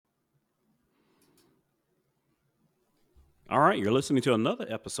All right, you're listening to another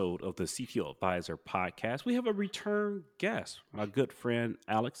episode of the CTO Advisor podcast. We have a return guest, my good friend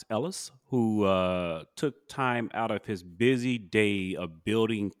Alex Ellis, who took time out of his busy day of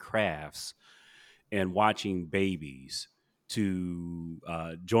building crafts and watching babies to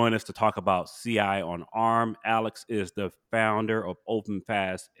join us to talk about CI on ARM. Alex is the founder of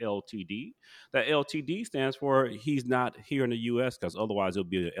OpenFaaS Ltd. That Ltd stands for he's not here in the US because otherwise it'll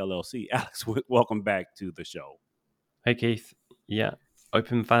be an LLC. Alex, welcome back to the show. Hey Keith, yeah,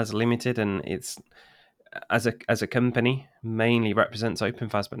 OpenFaaS Limited, and it's as a company mainly represents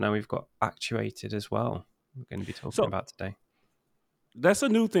OpenFaaS, but now we've got Actuated as well. We're going to be talking So about today. that's a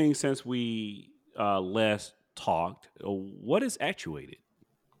new thing since we last talked. What is Actuated?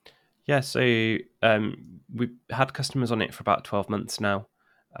 Yeah, so we've had customers on it for about 12 months now,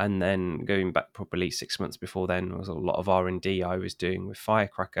 and then going back probably 6 months before then was a lot of R&D I was doing with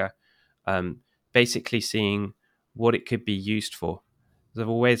Firecracker, basically seeing what it could be used for. 'Cause I've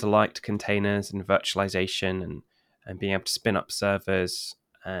always liked containers and virtualization and being able to spin up servers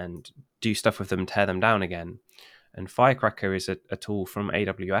and do stuff with them, tear them down again. And Firecracker is a tool from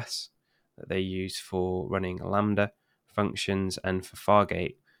AWS that they use for running Lambda functions and for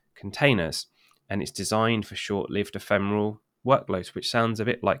Fargate containers. And it's designed for short-lived ephemeral workloads, which sounds a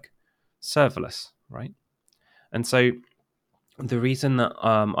bit like serverless, right? And so the reason that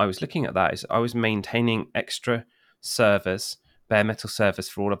I was looking at that is I was maintaining extra servers, bare metal servers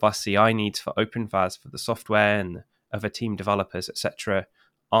for all of our CI needs for OpenFaaS, for the software and other team developers, etc.,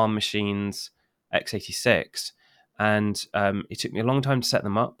 ARM machines, x86. And it took me a long time to set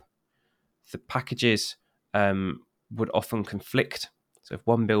them up. The packages would often conflict. So if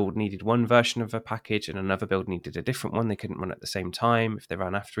one build needed one version of a package and another build needed a different one, they couldn't run at the same time. If they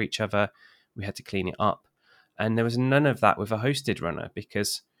ran after each other, we had to clean it up. And there was none of that with a hosted runner,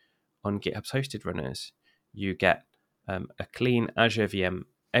 because on GitHub's hosted runners, you get a clean Azure VM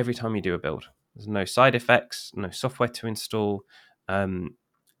every time you do a build. There's no side effects, no software to install. And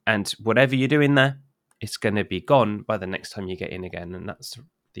whatever you do in there, it's going to be gone by the next time you get in again. And that's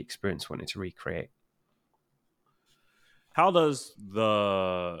the experience I wanted to recreate. How does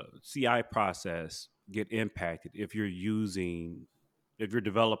the CI process get impacted if you're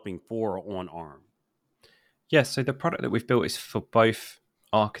developing for or on ARM? Yeah, so the product that we've built is for both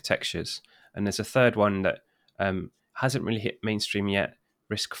architectures. And there's a third one that hasn't really hit mainstream yet,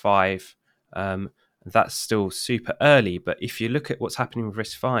 RISC-V. That's still super early, but if you look at what's happening with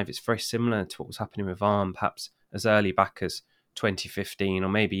RISC-V, it's very similar to what was happening with ARM, perhaps as early back as 2015 or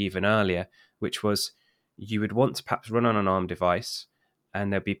maybe even earlier, which was you would want to perhaps run on an ARM device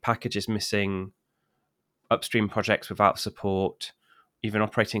and there'd be packages missing, upstream projects without support, even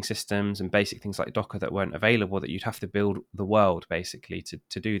operating systems and basic things like Docker that weren't available, that you'd have to build the world basically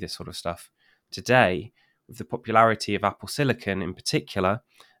to do this sort of stuff. Today, with the popularity of Apple Silicon in particular,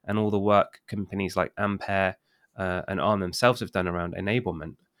 and all the work companies like Ampere and ARM themselves have done around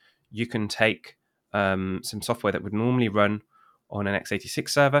enablement, you can take some software that would normally run on an x86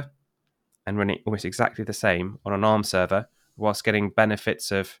 server and run it almost exactly the same on an ARM server, whilst getting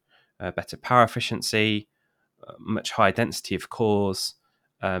benefits of better power efficiency, much higher density of cores,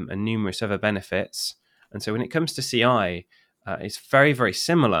 and numerous other benefits. And so when it comes to CI, it's very, very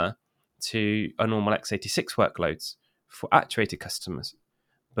similar to a normal x86 workloads for actuated customers.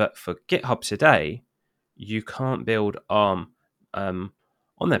 But for GitHub today, you can't build ARM on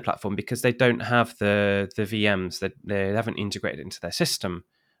their platform because they don't have the VMs, that they haven't integrated into their system.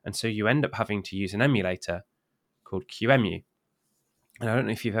 And so you end up having to use an emulator called QEMU. And I don't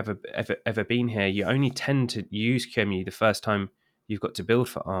know if you've ever been here. You only tend to use QEMU the first time you've got to build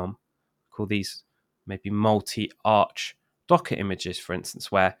for ARM. Call these maybe multi-arch Docker images, for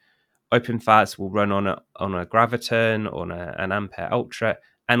instance, where OpenFaaS will run on a Graviton, on an Ampere Ultra,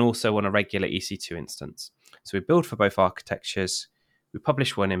 and also on a regular EC2 instance. So we build for both architectures. We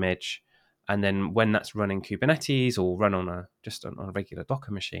publish one image, and then when that's running Kubernetes or run on a regular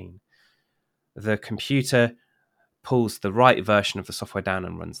Docker machine, the computer pulls the right version of the software down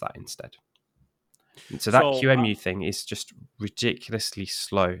and runs that instead. And so that So, QEMU thing is just ridiculously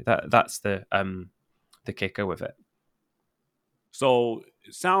slow. That's the kicker with it. so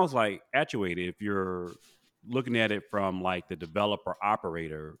it sounds like Actuated, if you're looking at it from like the developer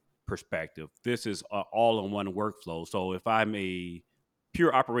operator perspective, this is all in one workflow. So if I'm a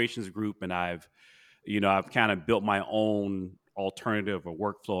pure operations group and I've kind of built my own alternative or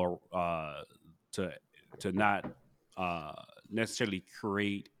workflow to not uh, necessarily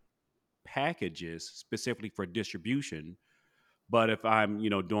create packages specifically for distribution. But if I'm,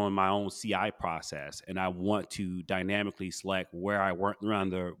 doing my own CI process and I want to dynamically select where I run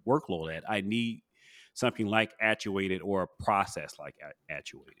the workload at, I need something like Actuated or a process like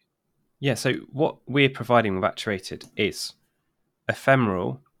Actuated? Yeah, so what we're providing with Actuated is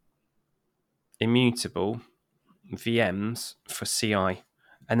ephemeral, immutable VMs for CI.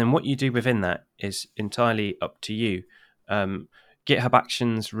 And then what you do within that is entirely up to you. GitHub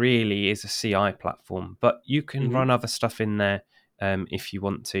Actions really is a CI platform, but you can Mm-hmm. run other stuff in there if you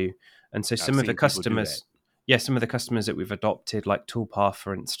want to. And so I've some of the seen people do that. customers, yeah, some of the customers that we've adopted, like Toolpath,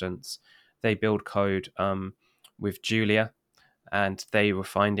 for instance, they build code with Julia, and they were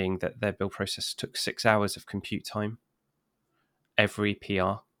finding that their build process took 6 hours of compute time every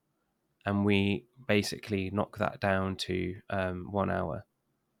PR, and we basically knock that down to 1 hour.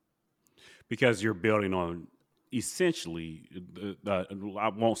 Because you're building on essentially, I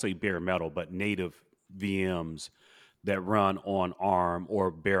won't say bare metal, but native VMs that run on ARM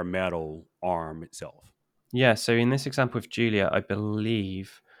or bare metal ARM itself. Yeah, so in this example with Julia, I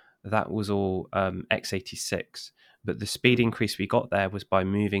believe that was all x86, but the speed Mm. increase we got there was by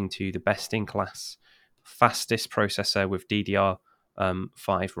moving to the best in class, fastest processor with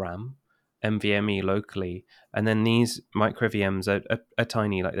DDR5 RAM, NVMe locally, and then these micro VMs are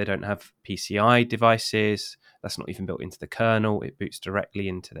tiny, like they don't have PCI devices. That's not even built into the kernel. It boots directly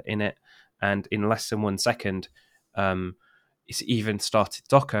into the init, and in less than 1 second, it's even started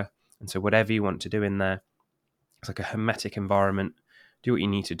Docker. And so whatever you want to do in there, it's like a hermetic environment. Do what you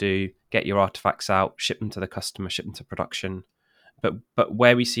need to do, get your artifacts out, ship them to the customer, ship them to production. But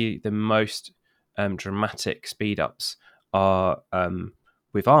where we see the most dramatic speed ups are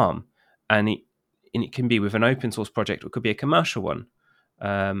with ARM, and it can be with an open source project, or it could be a commercial one.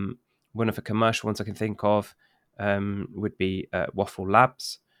 One of the commercial ones I can think of would be Waffle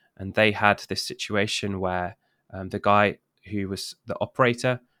Labs, and they had this situation where the guy who was the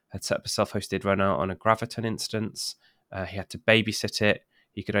operator had set up a self-hosted runner on a Graviton instance. He had to babysit it.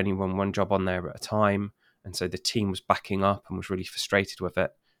 He could only run one job on there at a time, and so the team was backing up and was really frustrated with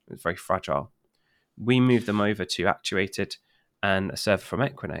it. It was very fragile. We moved them over to Actuated and a server from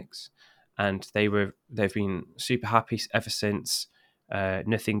Equinix, and they've been super happy ever since.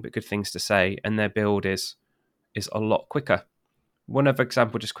 Nothing but good things to say, and their build is a lot quicker. One other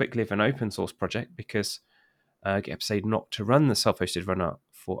example, just quickly, of an open source project, because GitHub said not to run the self-hosted runner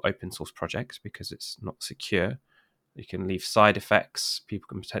for open source projects because it's not secure. You can leave side effects. People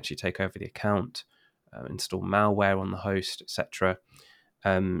can potentially take over the account, install malware on the host, etc.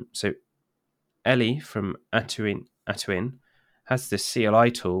 So Ellis from Atuin has this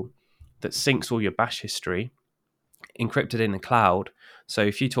CLI tool that syncs all your bash history, encrypted in the cloud. So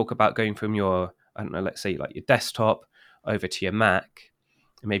if you talk about going from your, I don't know, let's say like your desktop over to your Mac,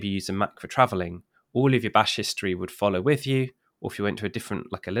 and maybe use a Mac for traveling, all of your bash history would follow with you. Or if you went to a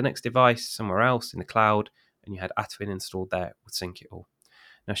different, like a Linux device somewhere else in the cloud, and you had Atuin installed there, it would sync it all.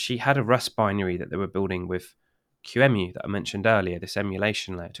 Now, she had a Rust binary that they were building with QEMU that I mentioned earlier, this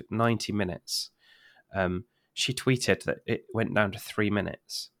emulation layer. It took 90 minutes. She tweeted that it went down to 3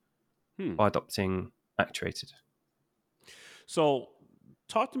 minutes Hmm. by adopting Actuated. So,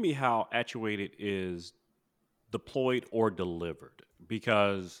 talk to me how Actuated is deployed or delivered.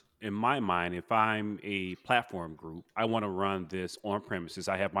 Because in my mind, if I'm a platform group, I want to run this on premises.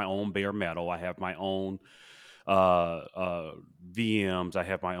 I have my own bare metal. I have my own VMs. I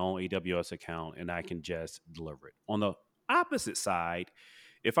have my own AWS account, and I can just deliver it. On the opposite side,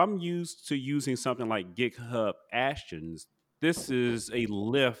 if I'm used to using something like GitHub Actions, this is a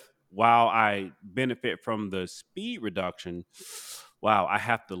lift. While I benefit from the speed reduction, wow, I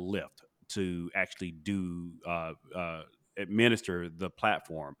have to lift to actually do administer the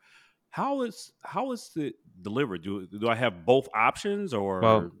platform. How is it delivered? Do I have both options, or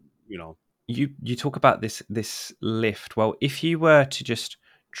Well, you know? you talk about this lift. Well, if you were to just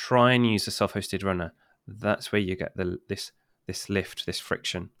try and use a self-hosted runner, that's where you get this lift, this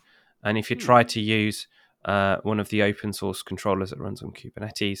friction. And if you Hmm. try to use one of the open source controllers that runs on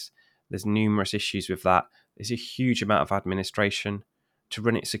Kubernetes, there's numerous issues with that. There's a huge amount of administration. To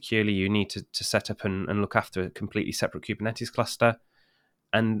run it securely, you need to set up and look after a completely separate Kubernetes cluster.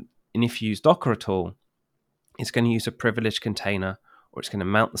 And if you use Docker at all, it's going to use a privileged container, or it's going to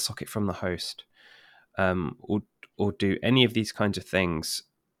mount the socket from the host, or do any of these kinds of things.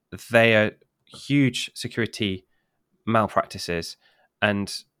 They are huge security malpractices,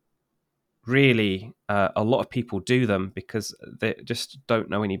 and really a lot of people do them because they just don't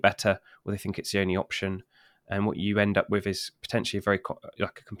know any better, or they think it's the only option. And what you end up with is potentially a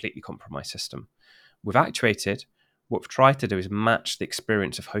like a completely compromised system. With Actuated, what we've tried to do is match the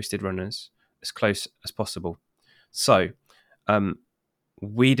experience of hosted runners as close as possible. So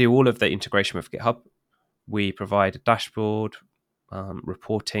we do all of the integration with GitHub. We provide a dashboard,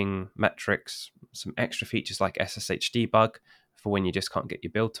 reporting, metrics, some extra features like SSH debug for when you just can't get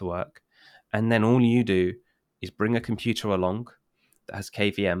your build to work. And then all you do is bring a computer along that has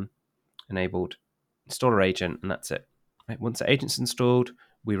KVM enabled, install an agent, and that's it. Right? Once the agent's installed,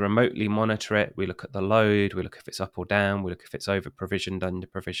 we remotely monitor it. We look at the load, we look if it's up or down, we look if it's over provisioned, under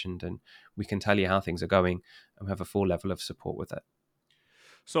provisioned, and we can tell you how things are going, and we have a full level of support with it.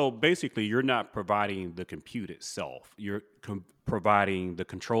 So basically, you're not providing the compute itself. You're providing the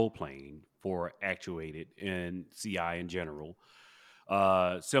control plane for Actuated and CI in general,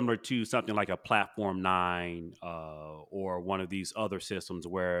 similar to something like a Platform 9 or one of these other systems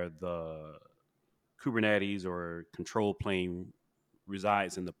where the Kubernetes or control plane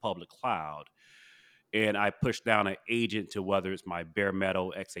resides in the public cloud. And I push down an agent to whether it's my bare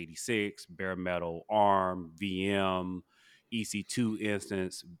metal x86, bare metal ARM, VM, EC2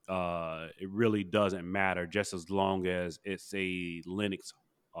 instance. It really doesn't matter, just as long as it's a Linux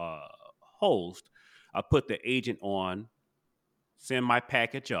uh, host. I put the agent on, send my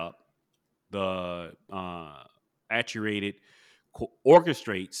package up. The Actuated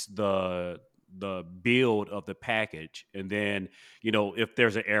orchestrates the build of the package, and then if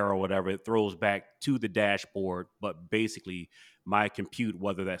there's an error or whatever, it throws back to the dashboard. But basically, my compute,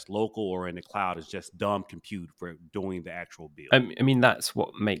 whether that's local or in the cloud, is just dumb compute for doing the actual build. I mean, that's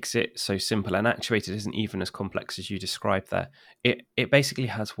what makes it so simple. And Actuated isn't even as complex as you described there. It basically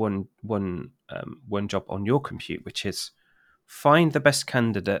has one job on your compute, which is find the best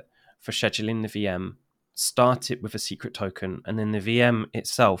candidate for scheduling the VM, start it with a secret token, and then the VM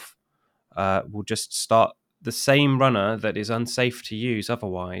itself will just start the same runner that is unsafe to use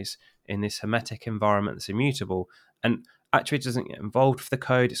otherwise in this hermetic environment that's immutable. And Actuated doesn't get involved with the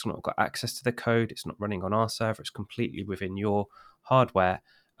code. It's not got access to the code. It's not running on our server. It's completely within your hardware.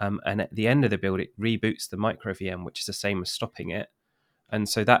 And at the end of the build, it reboots the micro VM, which is the same as stopping it. And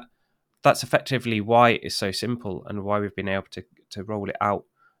so that's effectively why it is so simple and why we've been able to roll it out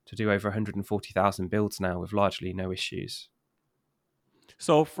to do over 140,000 builds now with largely no issues.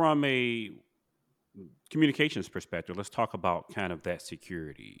 So from a communications perspective, let's talk about kind of that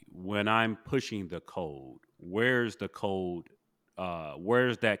security. When I'm pushing the code, where's the code?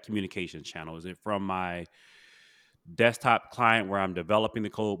 Where's that communication channel? Is it from my desktop client where I'm developing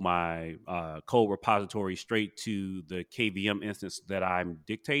the code, my code repository, straight to the KVM instance that I'm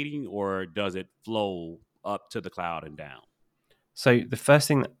dictating, or does it flow up to the cloud and down? So the first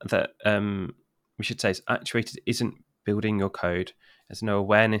thing that we should say is Actuated isn't building your code. There's no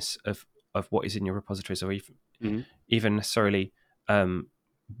awareness of what is in your repositories or even necessarily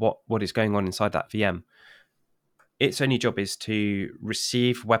what is going on inside that VM. Its only job is to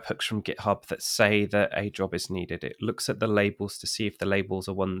receive webhooks from GitHub that say that a job is needed. It looks at the labels to see if the labels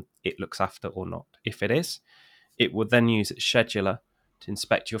are one it looks after or not. If it is, it will then use its scheduler to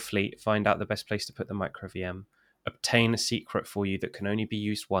inspect your fleet, find out the best place to put the micro VM, obtain a secret for you that can only be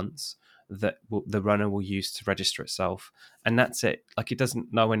used once, that the runner will use to register itself. And that's it. Like, it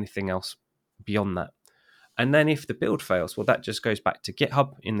doesn't know anything else beyond that. And then if the build fails, well, that just goes back to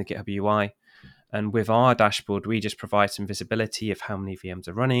GitHub in the GitHub UI. And with our dashboard, we just provide some visibility of how many VMs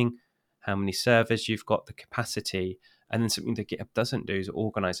are running, how many servers you've got, the capacity. And then something that GitHub doesn't do is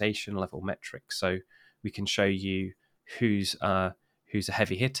organization level metrics. So we can show you who's the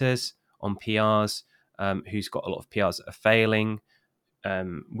heavy hitters on PRs, who's got a lot of PRs that are failing,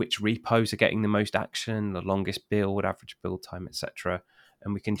 which repos are getting the most action, the longest build, average build time, etc.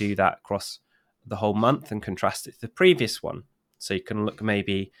 And we can do that across the whole month and contrast it to the previous one. So you can look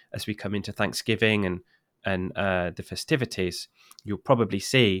maybe as we come into Thanksgiving and the festivities, you'll probably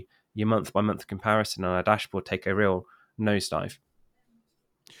see your month by month comparison on our dashboard take a real nosedive.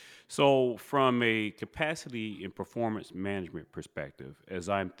 So, from a capacity and performance management perspective, as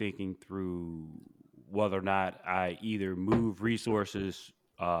I'm thinking through whether or not I either move resources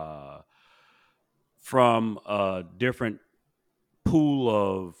from a different pool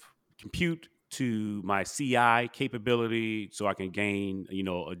of compute to my CI capability so I can gain,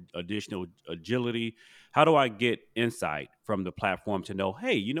 additional agility. How do I get insight from the platform to know,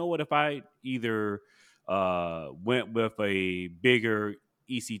 hey, you know what, if I either went with a bigger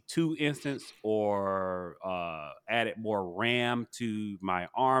EC2 instance or added more RAM to my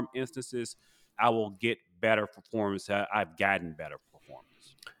ARM instances, I will get better performance. I've gotten better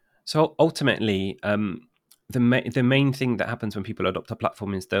performance. So ultimately, the main thing that happens when people adopt a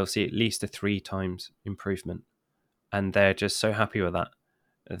platform is they'll see at least a 3 times improvement, and they're just so happy with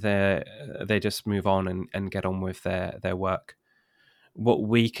that. They just move on and get on with their work. What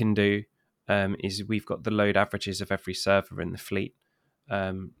we can do is we've got the load averages of every server in the fleet.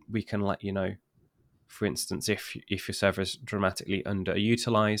 We can let you know, for instance, if your server is dramatically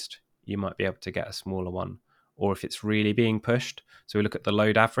underutilized, you might be able to get a smaller one, or if it's really being pushed. So we look at the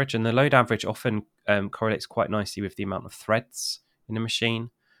load average, and the load average often correlates quite nicely with the amount of threads in a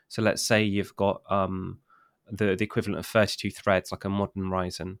machine. So let's say you've got the equivalent of 32 threads, like a modern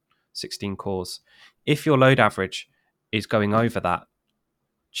Ryzen, 16 cores. If your load average is going over that,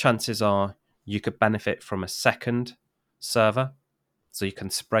 chances are you could benefit from a second server, so you can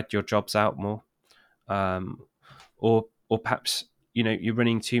spread your jobs out more, or perhaps you're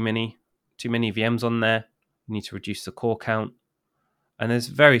running too many VMs on there. You need to reduce the core count, and there's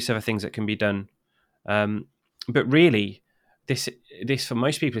various other things that can be done. But really, this for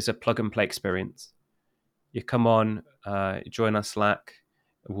most people is a plug and play experience. You come on, join our Slack.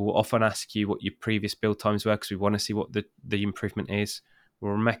 We'll often ask you what your previous build times were, because we want to see what the improvement is.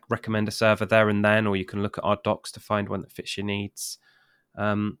 We'll recommend a server there and then, or you can look at our docs to find one that fits your needs.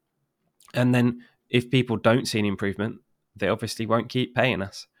 And then if people don't see an improvement, they obviously won't keep paying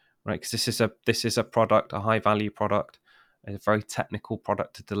us, right? Because this is a product, a high value product, a very technical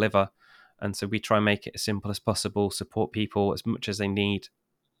product to deliver. And so we try and make it as simple as possible, support people as much as they need,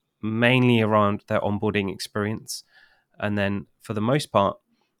 mainly around their onboarding experience. And then for the most part,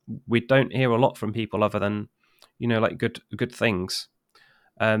 we don't hear a lot from people other than, like good things.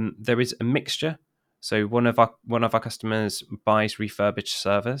 There is a mixture. So one of our customers buys refurbished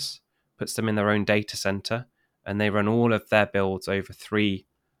servers, puts them in their own data center, and they run all of their builds over 3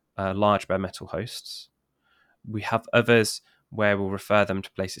 large bare metal hosts. We have others where we'll refer them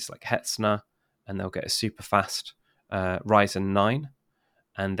to places like Hetzner, and they'll get a super fast Ryzen 9,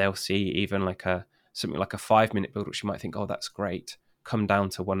 and they'll see even something like a 5-minute build, which you might think, oh, that's great, come down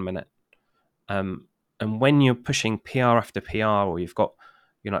to 1 minute. And when you're pushing PR after PR, or you've got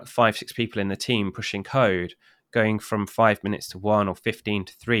 5-6 people in the team pushing code, going from 5 minutes to 1 or 15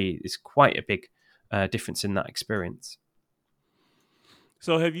 to 3 is quite a big difference in that experience.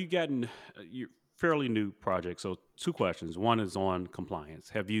 So have you gotten your fairly new project? So 2 questions. One is on compliance.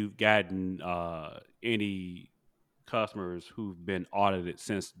 Have you gotten any customers who've been audited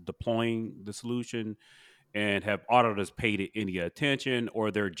since deploying the solution, and have auditors paid it any attention,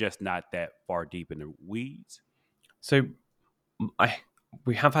 or they're just not that far deep in the weeds? So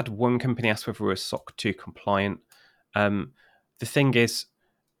we have had one company ask whether we're SOC 2 compliant. The thing is,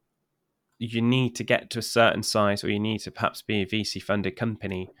 you need to get to a certain size, or you need to perhaps be a VC funded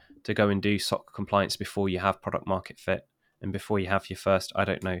company to go and do SOC compliance before you have product market fit and before you have your first,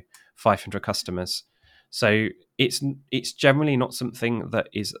 500 customers. So it's generally not something that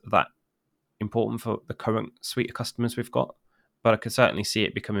is that important for the current suite of customers we've got, but I could certainly see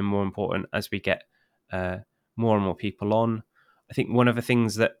it becoming more important as we get more and more people on. I think one of the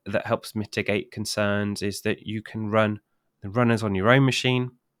things that helps mitigate concerns is that you can run the runners on your own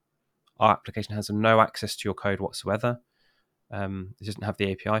machine. Our application has no access to your code whatsoever. It doesn't have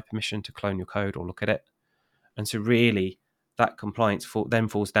the API permission to clone your code or look at it. And so really, that compliance then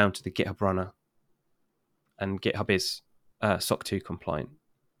falls down to the GitHub runner. And GitHub is SOC 2 compliant.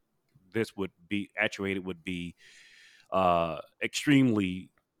 This would be Actuated would be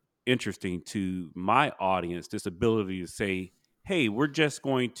extremely interesting to my audience, this ability to say, hey, we're just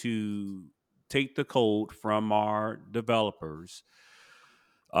going to take the code from our developers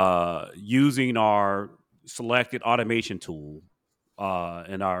using our selected automation tool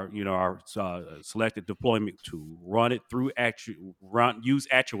and our selected deployment tool, run it through use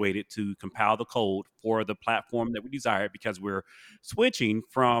Actuated to compile the code for the platform that we desire, because we're switching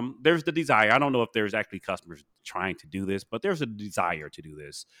from, there's the desire, I don't know if there's actually customers trying to do this, but there's a desire to do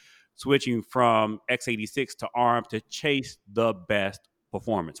this, switching from x86 to ARM to chase the best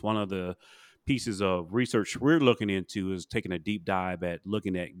performance. One of the pieces of research we're looking into is taking a deep dive at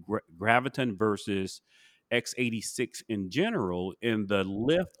looking at Graviton versus x86 in general, and the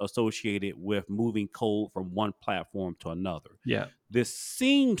lift associated with moving code from one platform to another. Yeah. This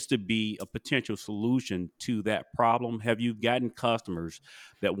seems to be a potential solution to that problem. Have you gotten customers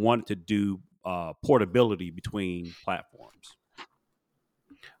that wanted to do portability between platforms?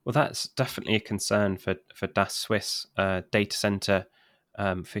 Well, that's definitely a concern for Das Swiss data center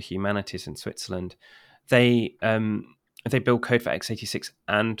for humanities in Switzerland. They build code for x86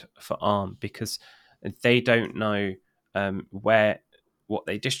 and for ARM because they don't know what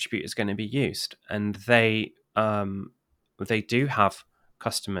they distribute is going to be used, and they do have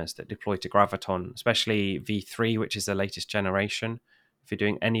customers that deploy to Graviton, especially V3, which is the latest generation. If you're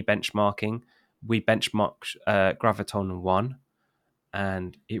doing any benchmarking, we benchmarked Graviton 1,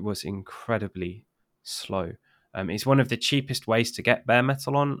 and it was incredibly slow. It's one of the cheapest ways to get bare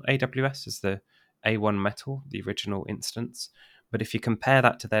metal on AWS, is the A1 metal, the original instance. But if you compare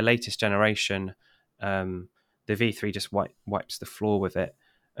that to their latest generation, the V3 just wipes the floor with it.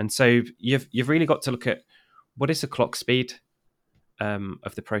 And so you've really got to look at what is the clock speed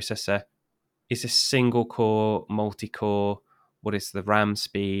of the processor. Is this single core, multi-core? What is the RAM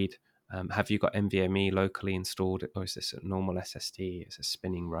speed? Have you got NVMe locally installed, or is this a normal SSD? Is it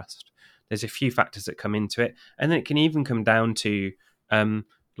spinning Rust? There's a few factors that come into it, and then it can even come down to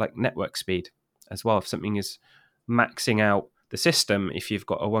like network speed as well. If something is maxing out the system, if you've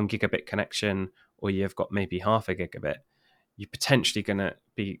got a 1 gigabit connection or you've got maybe half a gigabit, you're potentially going to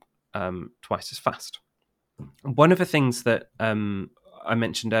be twice as fast. One of the things that I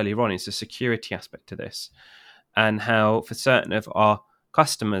mentioned earlier on is the security aspect to this, and how for certain of our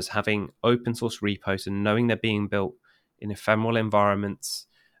customers having open source repos and knowing they're being built in ephemeral environments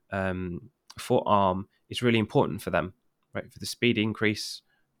for ARM is really important for them, right? For the speed increase,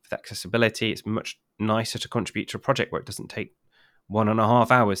 for the accessibility, it's much nicer to contribute to a project where it doesn't take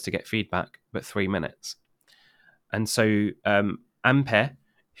 1.5 hours to get feedback, but 3 minutes. And so Ampere,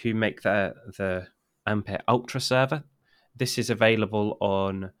 who make the Ampere Ultra server, this is available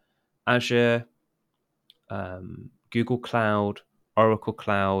on Azure, Google Cloud, Oracle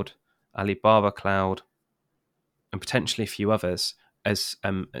Cloud, Alibaba Cloud, and potentially a few others as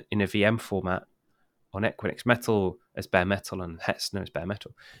in a VM format on Equinix Metal as bare metal and Hetzner as bare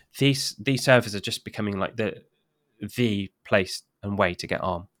metal. These servers are just becoming like the place and way to get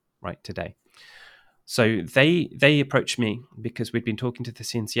ARM right today. So they approached me because we'd been talking to the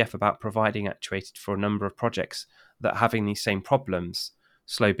CNCF about providing Actuated for a number of projects that are having these same problems,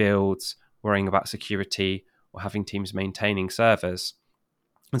 slow builds, worrying about security, or having teams maintaining servers.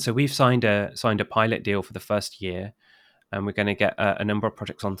 And so we've signed a pilot deal for the first year, and we're going to get a number of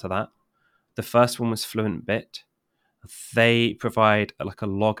projects onto that. The first one was FluentBit. They provide like a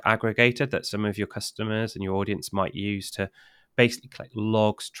log aggregator that some of your customers and your audience might use to basically collect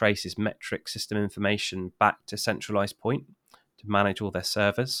logs, traces, metrics, system information back to a centralized point to manage all their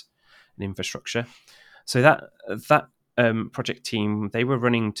servers and infrastructure. So that project team, they were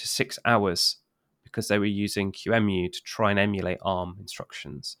running to 6 hours because they were using QEMU to try and emulate ARM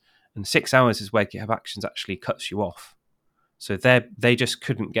instructions. And 6 hours is where GitHub Actions actually cuts you off. So they just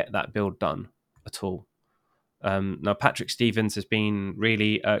couldn't get that build done at all. Now, Patrick Stevens has been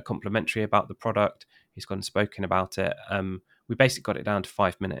really complimentary about the product. He's gone and spoken about it. We basically got it down to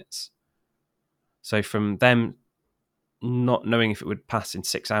 5 minutes. So from them not knowing if it would pass in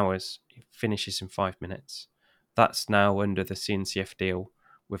 6 hours, it finishes in 5 minutes. That's now under the CNCF deal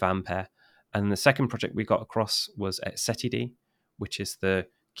with Ampere. And the second project we got across was Etcetid, which is the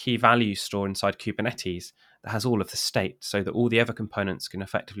key value store inside Kubernetes that has all of the state so that all the other components can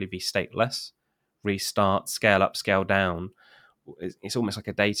effectively be stateless, restart, scale up, scale down. It's almost like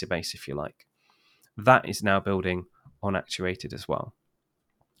a database, if you like. That is now building on Actuated as well.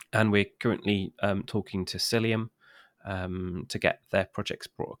 And we're currently talking to Cilium to get their projects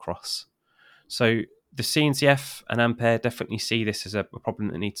brought across. So the CNCF and Ampere definitely see this as a problem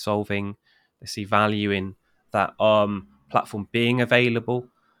that needs solving. They see value in that ARM platform being available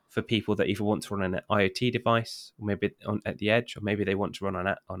for people that either want to run an IoT device, or maybe at the edge, or maybe they want to run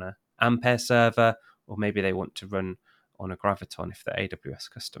on a Ampere server, or maybe they want to run on a Graviton if they're AWS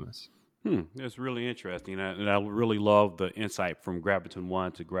customers. That's really interesting. And I really love the insight from Graviton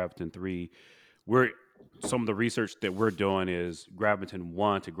 1 to Graviton 3. Some of the research that we're doing is Graviton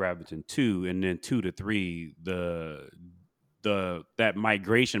 1 to Graviton 2, and then 2 to 3, that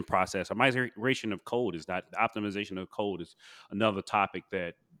migration process, a migration of code is not, the optimization of code is another topic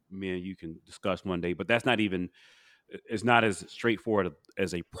that me and you can discuss one day, but that's not even, it's not as straightforward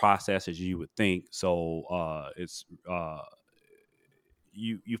as a process as you would think. So it's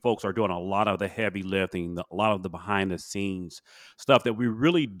you folks are doing a lot of the heavy lifting, a lot of the behind the scenes stuff that we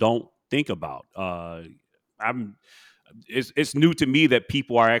really don't think about. It's new to me that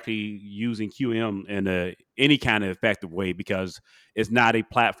people are actually using QM in any kind of effective way, because it's not a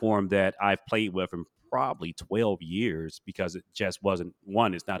platform that I've played with in probably 12 years, because it just wasn't,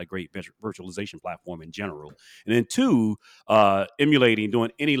 one, it's not a great virtualization platform in general. And then two,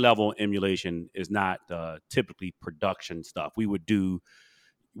 doing any level of emulation is not typically production stuff. We would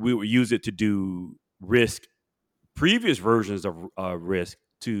use it to do previous versions of RISC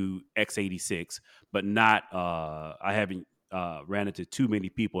to x86, but not. I haven't ran into too many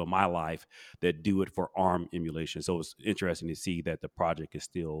people in my life that do it for ARM emulation. So it's interesting to see that the project is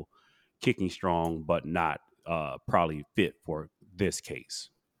still kicking strong, but not probably fit for this case.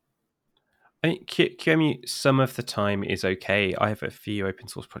 I mean, QEMU some of the time is okay. I have a few open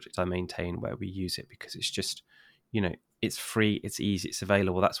source projects I maintain where we use it because it's just, it's free, it's easy, it's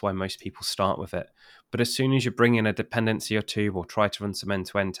available. That's why most people start with it. But as soon as you bring in a dependency or two or try to run some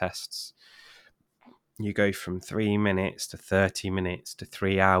end-to-end tests, you go from 3 minutes to 30 minutes to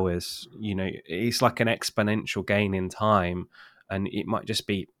 3 hours. It's like an exponential gain in time. And it might just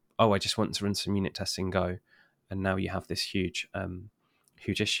be, oh, I just want to run some unit testing, go. And now you have this huge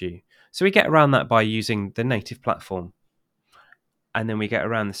issue. So we get around that by using the native platform. And then we get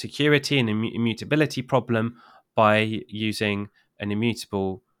around the security and immutability problem by using an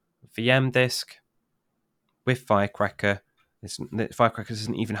immutable VM disk with Firecracker. Firecracker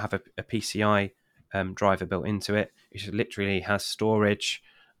doesn't even have a PCI driver built into it. It just literally has storage,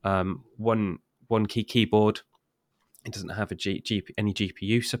 one key keyboard. It doesn't have any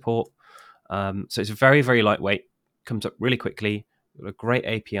GPU support. So it's very, very lightweight, comes up really quickly, a great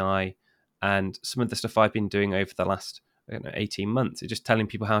API, and some of the stuff I've been doing over the last 18 months is just telling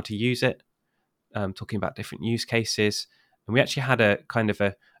people how to use it, talking about different use cases. And we actually had a kind of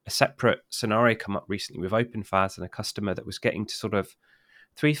a separate scenario come up recently with OpenFaaS and a customer that was getting to sort of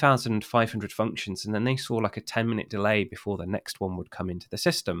 3,500 functions, and then they saw like a 10-minute delay before the next one would come into the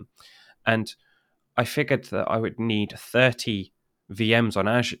system. And I figured that I would need 30 VMs on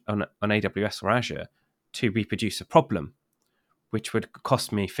Azure, on AWS or Azure to reproduce a problem, which would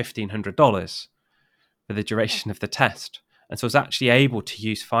cost me $1,500 for the duration of the test. And so I was actually able to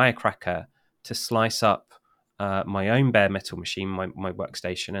use Firecracker to slice up my own bare metal machine, my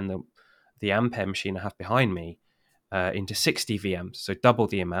workstation, and the Ampere machine I have behind me into 60 VMs, so double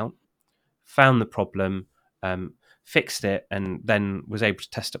the amount. Found the problem, fixed it, and then was able to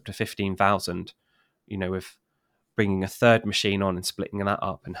test up to 15,000. With bringing a third machine on and splitting that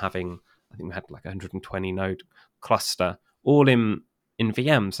up and having, I think we had like a 120 node cluster all in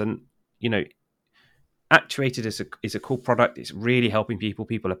VMs. And Actuated is a cool product. It's really helping people.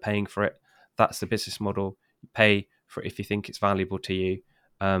 People are paying for it. That's the business model. You pay for it if you think it's valuable to you.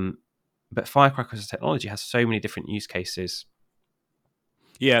 But Firecracker as a technology has so many different use cases.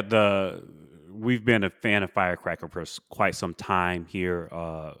 Yeah, we've been a fan of Firecracker for quite some time here.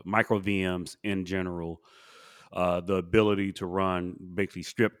 Micro VMs in general, the ability to run basically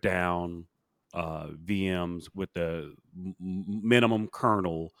stripped down VMs with the minimum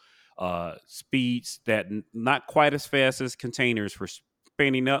kernel speeds that not quite as fast as containers for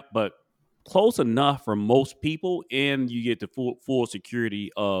spinning up, but close enough for most people, and you get the full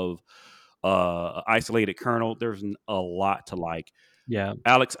security of isolated kernel. There's a lot to like. Yeah.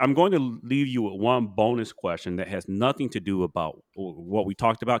 Alex, I'm going to leave you with one bonus question that has nothing to do about what we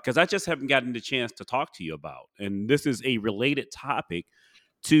talked about, because I just haven't gotten the chance to talk to you about. And this is a related topic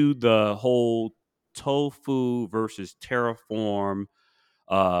to the whole tofu versus Terraform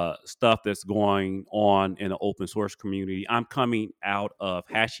stuff that's going on in the open source community. I'm coming out of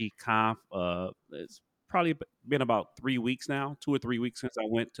HashiConf. It's probably been about 3 weeks now, 2 or 3 weeks since I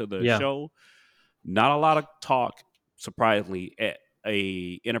went to the Yeah. show. Not a lot of talk, surprisingly, at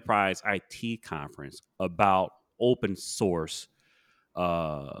a enterprise IT conference about open source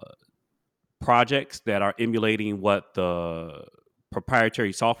uh, projects that are emulating what the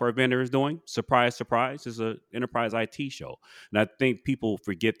proprietary software vendor is doing. Surprise, surprise, is an enterprise IT show. And I think people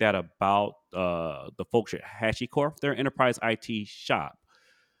forget that about the folks at HashiCorp, their enterprise IT shop.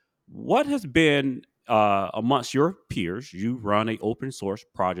 What has been amongst your peers? You run a open source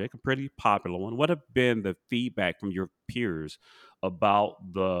project, a pretty popular one. What have been the feedback from your peers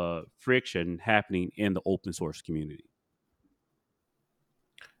about the friction happening in the open source community?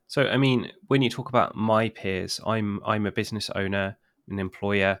 So, I mean, when you talk about my peers, I'm a business owner, an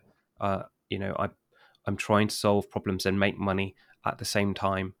employer. Uh, you know, I I'm trying to solve problems and make money at the same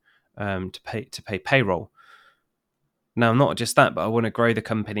time, to pay payroll. Now, not just that, but I want to grow the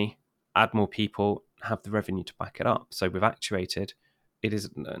company, add more people, have the revenue to back it up. So with Actuated, it is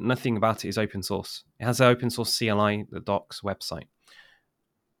nothing about it is open source. It has an open source CLI, the docs website.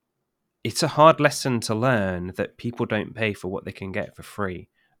 It's a hard lesson to learn that people don't pay for what they can get for free,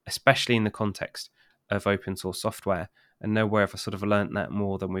 especially in the context of open source software. And nowhere have I sort of learned that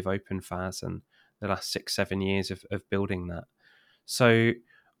more than with OpenFaaS and the last 6-7 years of building that. So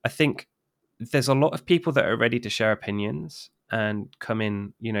I think there's a lot of people that are ready to share opinions and come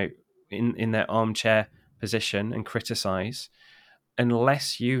in, in their armchair position and criticize,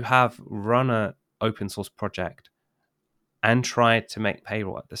 unless you have run a open source project and tried to make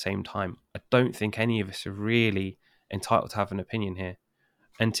payroll at the same time. I don't think any of us are really entitled to have an opinion here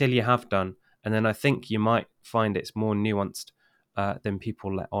until you have done. And then I think you might find it's more nuanced than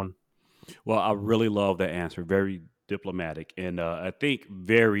people let on. Well, I really love that answer. Very diplomatic, and I think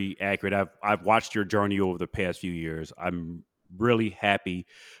very accurate. I've watched your journey over the past few years. I'm really happy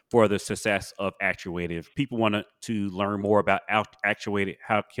for the success of Actuated. If people want to learn more about Actuated,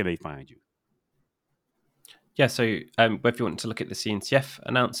 how can they find you? Yeah, so whether you want to look at the CNCF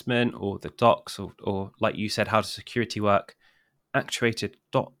announcement or the docs, or like you said, how does security work,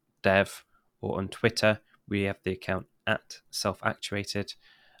 actuated.dev, or on Twitter, we have the account at self-actuated,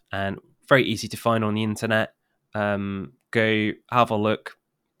 and very easy to find on the internet. Go have a look,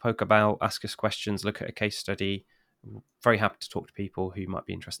 poke about, ask us questions, look at a case study. Very happy to talk to people who might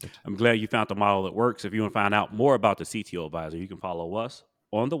be interested. I'm glad you found the model that works. If you want to find out more about the CTO Advisor, you can follow us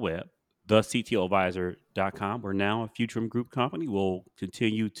on the web, thectoadvisor.com. We're now a Futurum Group company. We'll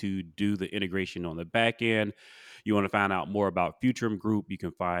continue to do the integration on the back end. You want to find out more about Futurum Group, you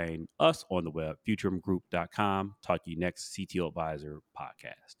can find us on the web, futurumgroup.com. Talk to you next CTO Advisor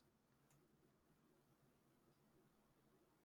podcast.